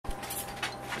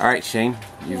Alright, Shane,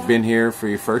 you've been here for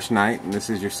your first night, and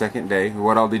this is your second day.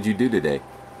 What all did you do today?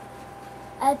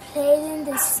 I played in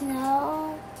the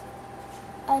snow.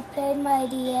 I played my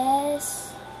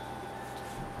DS.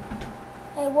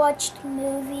 I watched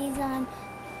movies on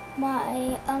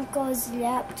my uncle's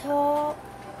laptop.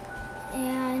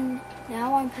 And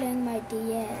now I'm playing my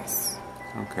DS.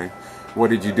 Okay.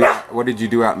 What did you do? What did you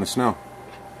do out in the snow?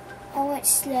 I went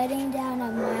sledding down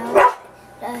a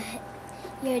mountain,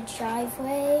 your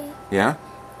driveway. Yeah?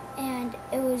 And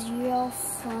it was real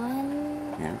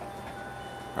fun.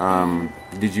 Yeah.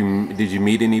 Did you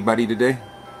meet anybody today?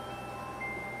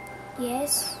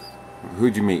 Yes.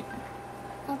 Who'd you meet?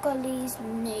 Uncle Lee's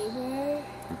neighbor.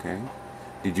 Okay.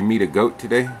 Did you meet a goat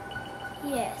today?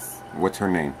 Yes. What's her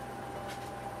name?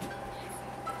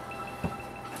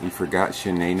 You forgot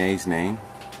Shanae's name?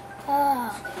 Oh.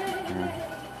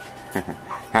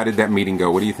 How did that meeting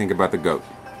go? What do you think about the goat?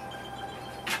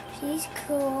 She's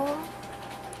cool.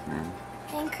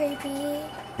 And creepy.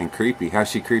 And creepy? How's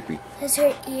she creepy? Because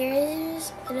her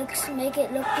ears make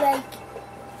it look like,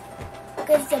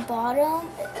 because the bottom,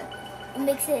 it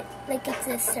makes it like it's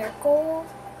a circle.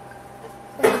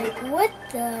 But like, what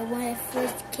the, when it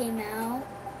first came out.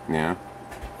 Yeah.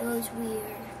 It was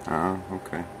weird. Oh,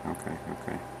 okay.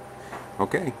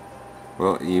 Okay.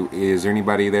 Well, is there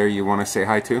anybody there you want to say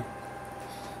hi to?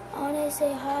 I want to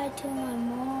say hi to my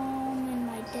mom and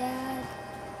my dad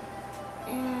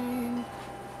and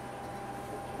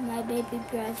my baby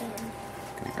brother.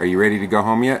 Okay. Are you ready to go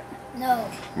home yet? No.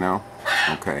 No?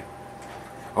 Okay.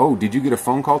 Oh, did you get a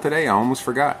phone call today? I almost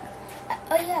forgot.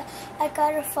 Oh yeah, I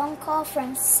got a phone call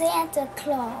from Santa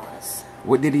Claus.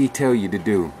 What did he tell you to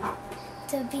do?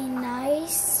 To be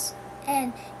nice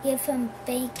and give him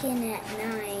bacon at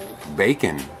night.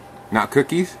 Bacon? Not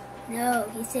cookies? No,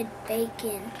 he said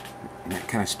bacon. Isn't that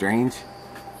kind of strange?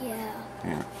 Yeah.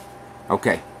 Yeah.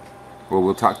 Okay. Well,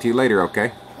 we'll talk to you later,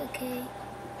 okay?